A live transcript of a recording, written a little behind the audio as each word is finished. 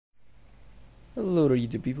Hello there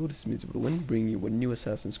YouTube people, this is Music Wind bringing you a new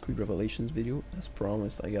Assassin's Creed Revelations video. As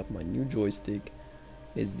promised, I got my new joystick.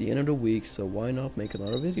 It's the end of the week, so why not make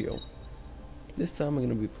another video? This time I'm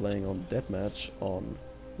gonna be playing on Deathmatch on,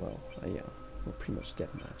 pretty much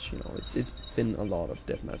Deathmatch, you know. It's been a lot of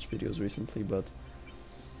Deathmatch videos recently, but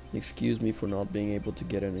excuse me for not being able to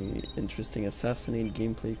get any interesting Assassinate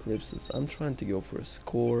gameplay clips, as I'm trying to go for a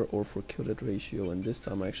score or for kill death ratio, and this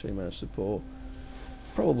time I actually managed to pull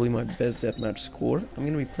probably my best deathmatch score. I'm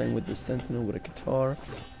gonna be playing with the Sentinel with a guitar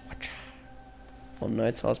on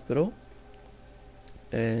Knight's Hospital,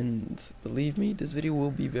 and believe me, this video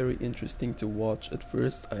will be very interesting to watch. At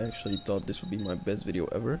first I actually thought this would be my best video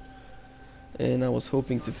ever, and I was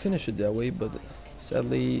hoping to finish it that way, but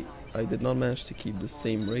sadly I did not manage to keep the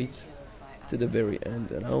same rate to the very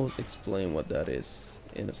end, and I'll explain what that is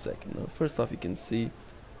in a second. Now, first off, you can see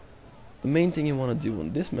the main thing you want to do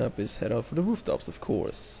on this map is head out for the rooftops, of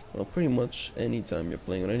course. Well, pretty much anytime you're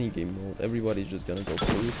playing on any game mode, everybody's just gonna go for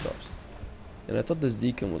the rooftops. And I thought this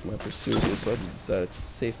Deacon was my pursuer, so I just decided to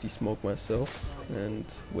safety smoke myself and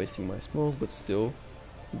wasting my smoke, but still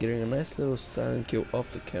getting a nice little silent kill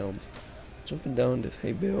off the count. Jumping down the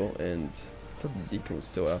hay bale, and I thought the Deacon was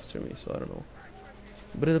still after me, so I don't know.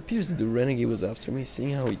 But it appears that the Renegade was after me,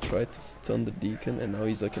 seeing how he tried to stun the Deacon and now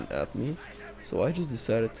he's looking at me. So I just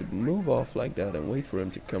decided to move off like that and wait for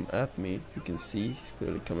him to come at me. You can see he's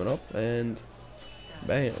clearly coming up, and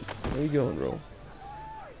bam, where you going, bro?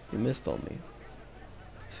 You missed on me.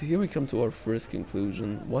 So here we come to our first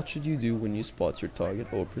conclusion. What should you do when you spot your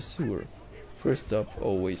target or pursuer? First up,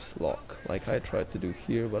 always lock, like I tried to do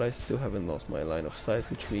here, but I still haven't lost my line of sight,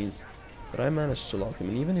 which means that I managed to lock him.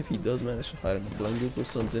 And even if he does manage to hide in a blind group or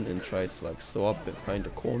something and tries to like swap behind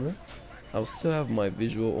the corner, I'll still have my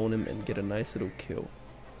visual on him and get a nice little kill.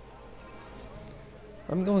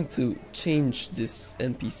 I'm going to change this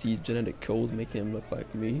NPC's genetic code, making him look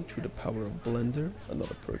like me through the power of Blender,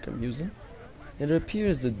 another perk I'm using. And it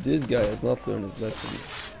appears that this guy has not learned his lesson.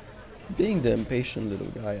 Being the impatient little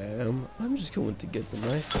guy I am, I'm just going to get the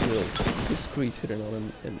nice little discreet hit on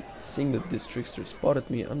him, and seeing that this trickster spotted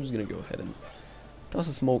me, I'm just gonna go ahead and toss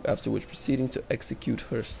a smoke, after which proceeding to execute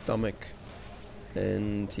her stomach.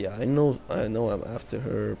 And yeah, I know I'm after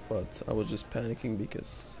her, but I was just panicking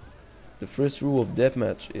because the first rule of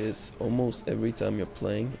deathmatch is almost every time you're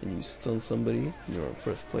playing and you stun somebody, you're in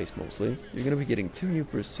first place mostly, you're gonna be getting 2 new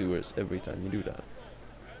pursuers every time you do that.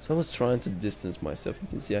 So I was trying to distance myself. You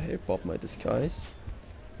can see I here pop my disguise,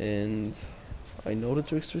 and I know the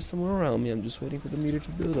trickster is somewhere around me. I'm just waiting for the meter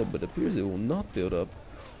to build up, but it appears it will not build up.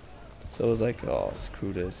 So I was like, oh,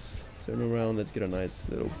 screw this. Turn around, let's get a nice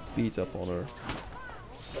little beat up on her.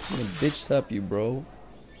 I'm gonna bitch slap you, bro.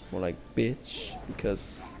 More like bitch,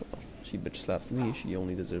 because well, she bitch slapped me, she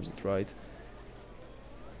only deserves it, right?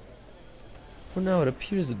 For now, it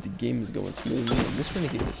appears that the game is going smoothly, and this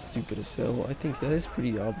Renegade is stupid as hell. I think that is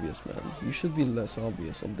pretty obvious, man. You should be less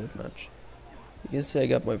obvious on Deathmatch. You can see I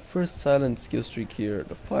got my first silent skill streak here,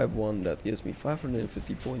 the 5-1, that gives me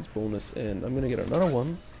 550 points bonus, and I'm gonna get another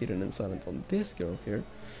one, hidden and silent on this girl here.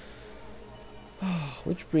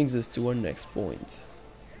 Which brings us to our next point.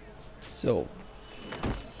 So,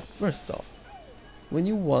 first off, when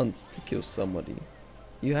you want to kill somebody,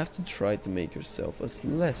 you have to try to make yourself as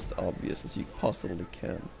less obvious as you possibly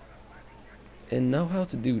can. And now how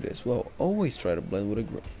to do this? Well, always try to blend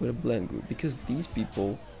with a blend group, because these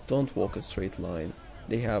people don't walk a straight line.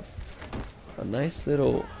 They have a nice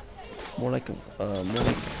little, more like a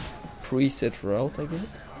preset route, I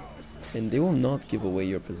guess. And they will not give away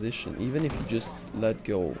your position, even if you just let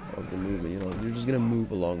go of the movement, you know, you're just gonna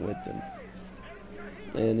move along with them.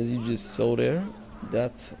 And as you just saw there,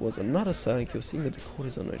 that was another silent kill. Seeing that the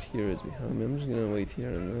courtesan right here is behind me, I'm just gonna wait here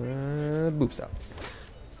and boop stop.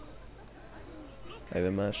 I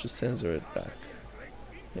even managed to censor it back.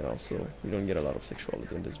 You know, so we don't get a lot of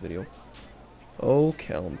sexuality in this video. Oh,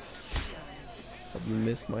 count. Have you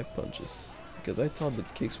missed my punches? Because I thought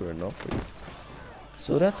that kicks were enough for you.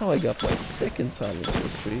 So that's how I got my second silent kill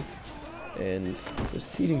streak, and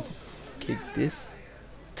proceeding to kick this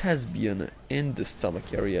Tasbian in the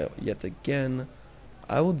stomach area yet again.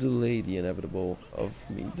 I will delay the inevitable of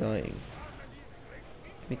me dying.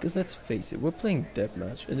 Because let's face it, we're playing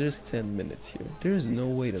deathmatch and there's 10 minutes here. There is no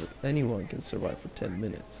way that anyone can survive for 10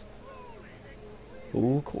 minutes.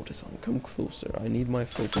 Oh, courtesan, come closer. I need my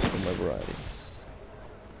focus for my variety.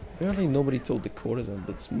 Apparently nobody told the courtesan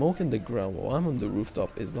that smoke in the ground while I'm on the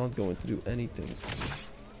rooftop is not going to do anything.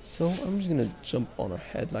 So I'm just gonna jump on her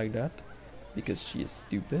head like that, because she is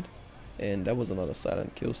stupid. And that was another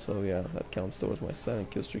silent kill, so yeah, that counts towards my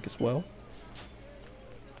silent kill streak as well.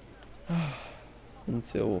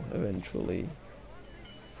 until eventually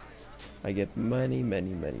I get many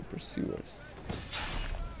pursuers.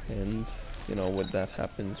 And you know what that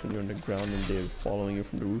happens when you're on the ground and they're following you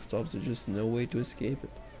from the rooftops. There's just no way to escape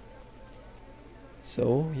it.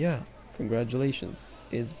 So yeah, congratulations.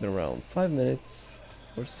 It's been around 5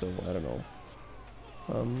 minutes or so, I don't know.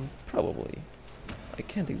 Probably. I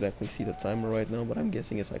can't exactly see the timer right now, but I'm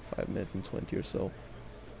guessing it's like 5 minutes and 20 or so.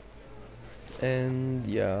 And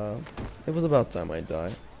yeah, it was about time I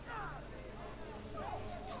die.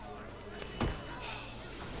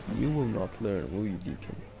 You will not learn, will you,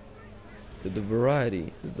 Deacon? That the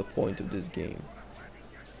variety is the point of this game.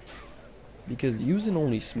 Because using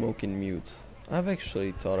only smoke and mute, I've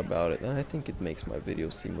actually thought about it, and I think it makes my video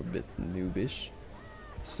seem a bit noobish.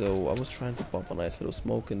 So I was trying to pop a nice little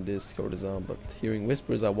smoke in this courtesan, but hearing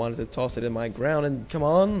whispers I wanted to toss it in my ground, and come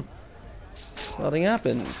on! Nothing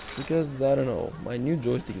happened, because I don't know, my new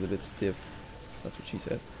joystick is a bit stiff. That's what she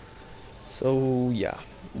said. So yeah,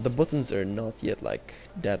 the buttons are not yet like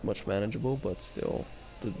that much manageable, but still,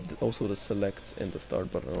 also the select and the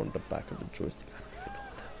start button on the back of the joystick, I don't even know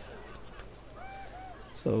what that's.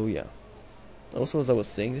 So yeah, also as I was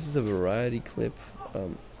saying, this is a variety clip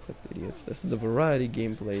idiots. This is a variety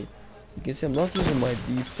gameplay. You can see I'm not using my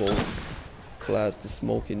default class, the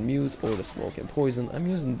smoke and mute or the smoke and poison. I'm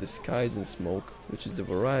using disguise and smoke, which is the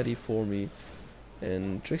variety for me,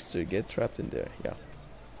 and trickster get trapped in there. Yeah.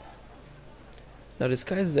 Now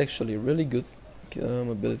disguise is actually a really good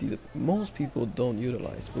ability that most people don't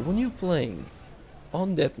utilize, but when you're playing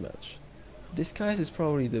on deathmatch, disguise is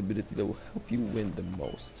probably the ability that will help you win the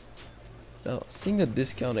most. Now, seeing that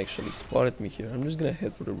Discount actually spotted me here, I'm just gonna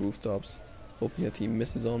head for the rooftops, hoping that he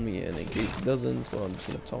misses on me, and in case he doesn't, well, I'm just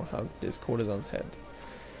gonna tomahawk this courtesan's head.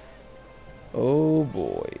 Oh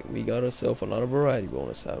boy, we got ourselves another variety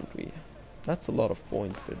bonus, haven't we? That's a lot of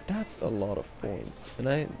points there. That's a lot of points. And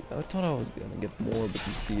I thought I was gonna get more, but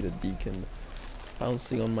you see the Deacon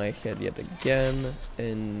bouncing on my head yet again,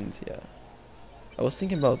 and yeah. I was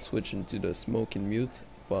thinking about switching to the smoke and mute,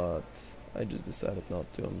 but I just decided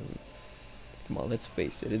not to. I mean, come on, let's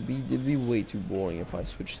face it, it'd be way too boring if I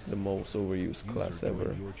switched to the most overused class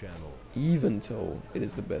ever. Even though it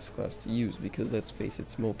is the best class to use, because let's face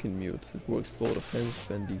it, smoke and mute, it works both offensive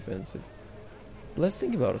and defensive. But let's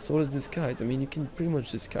think about it, so does disguise. I mean, you can pretty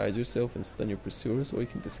much disguise yourself and stun your pursuers, or you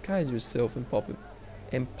can disguise yourself and pop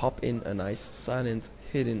in a nice silent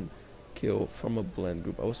hidden kill from a blend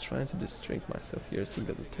group. I was trying to distract myself here, seeing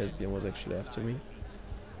that the Thespian was actually after me.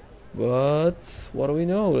 But what do we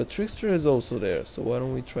know? The trickster is also there, so why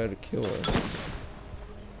don't we try to kill her?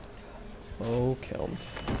 Oh, Count.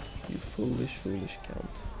 You foolish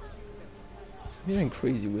Count. I'm hearing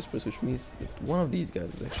crazy whispers, which means that one of these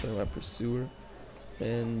guys is actually my pursuer.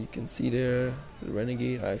 And you can see there, the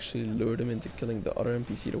Renegade, I actually lured him into killing the other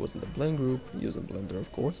NPC that was in the blend group, using Blender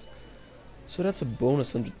of course. So that's a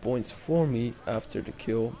bonus 100 points for me after the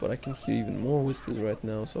kill, but I can hear even more whispers right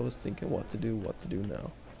now, so I was thinking what to do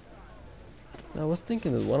now. Now I was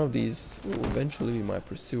thinking that one of these will eventually be my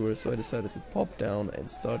pursuer, so I decided to pop down and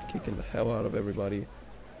start kicking the hell out of everybody.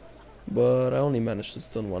 But I only managed to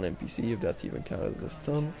stun one NPC, if that's even counted as a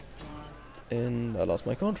stun. And I lost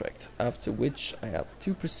my contract, after which I have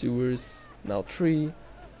 2 pursuers, now 3,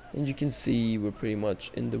 and you can see we're pretty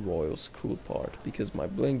much in the Royals cruel part, because my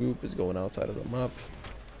blend group is going outside of the map,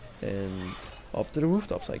 and off to the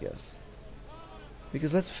rooftops I guess.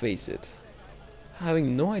 Because let's face it,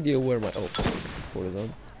 having no idea where my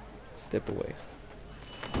courtesan, step away.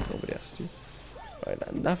 Nobody has to. Right,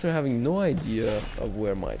 and after having no idea of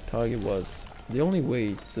where my target was, the only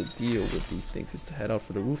way to deal with these things is to head out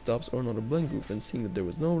for the rooftops or another blend group. And seeing that there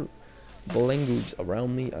was no blend groups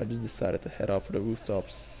around me, I just decided to head out for the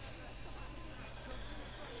rooftops.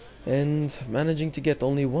 And managing to get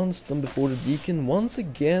only one stun before the Deacon once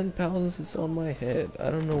again pounces on my head.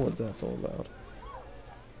 I don't know what that's all about.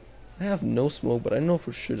 I have no smoke, but I know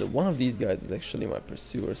for sure that one of these guys is actually my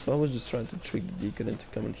pursuer, so I was just trying to trick the Deacon into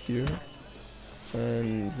coming here.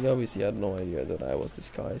 And he obviously had no idea that I was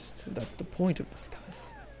disguised. That's the point of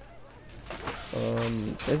disguise.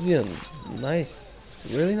 Thespian, nice,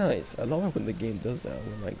 really nice. I love it when the game does that,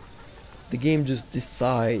 when like the game just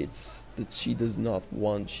decides that she does not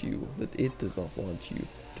want you, that it does not want you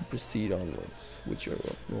to proceed onwards with your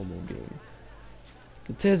normal game.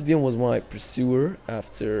 The Thespian was my pursuer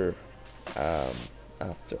after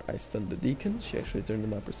I stunned the Deacon. She actually turned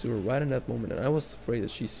into my pursuer right in that moment, and I was afraid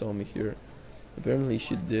that she saw me here. Apparently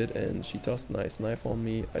she did, and she tossed a nice knife on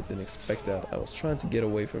me. I didn't expect that. I was trying to get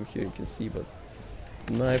away from here, you can see, but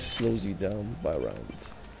the knife slows you down by around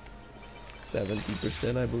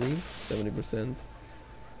 70%, I believe. 70%.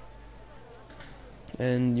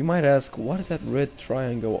 And you might ask, what is that red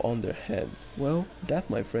triangle on their head? Well, that,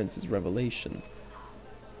 my friends, is Revelation.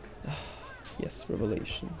 Yes,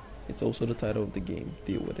 Revelation. It's also the title of the game.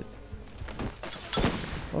 Deal with it.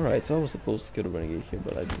 Alright, so I was supposed to kill the renegade here,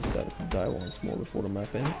 but I decided to die once more before the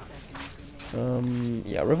map ends.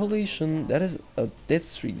 Yeah, Revelation, that is a death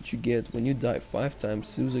streak that you get when you die 5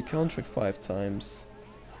 times, lose a contract 5 times,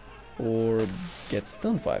 or get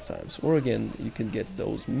stunned 5 times. Or again, you can get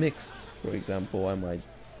those mixed. For example, I might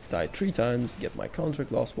die 3 times, get my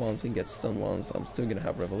contract lost once, and get stunned once. I'm still gonna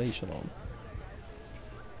have Revelation on.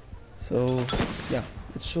 So, yeah,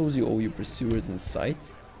 it shows you all your pursuers in sight,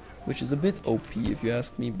 which is a bit OP if you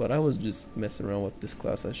ask me, but I was just messing around with this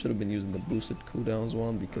class. I should have been using the boosted cooldowns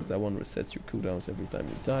one, because that one resets your cooldowns every time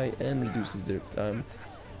you die and reduces their time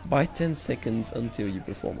by 10 seconds until you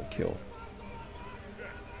perform a kill.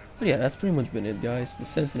 But yeah, that's pretty much been it, guys. The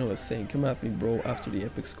Sentinel is saying, come at me, bro, after the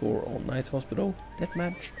epic score on Knight's Hospital.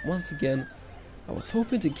 Deathmatch, once again. I was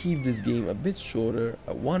hoping to keep this game a bit shorter.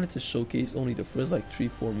 I wanted to showcase only the first like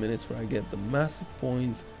 3-4 minutes where I get the massive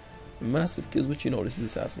points, the massive kills, but you know, this is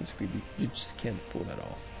Assassin's Creed, you just can't pull that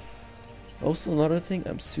off. Also, another thing,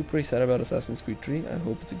 I'm super excited about Assassin's Creed 3. I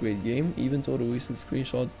hope it's a great game, even though the recent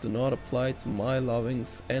screenshots do not apply to my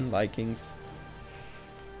lovings and likings,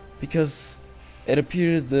 because it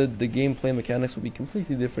appears that the gameplay mechanics will be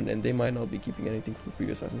completely different and they might not be keeping anything from the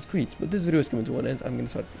previous Assassin's Creed. But this video is coming to an end. I'm going to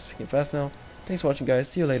start speaking fast now. Thanks for watching, guys.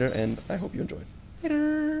 See you later, and I hope you enjoyed. Later.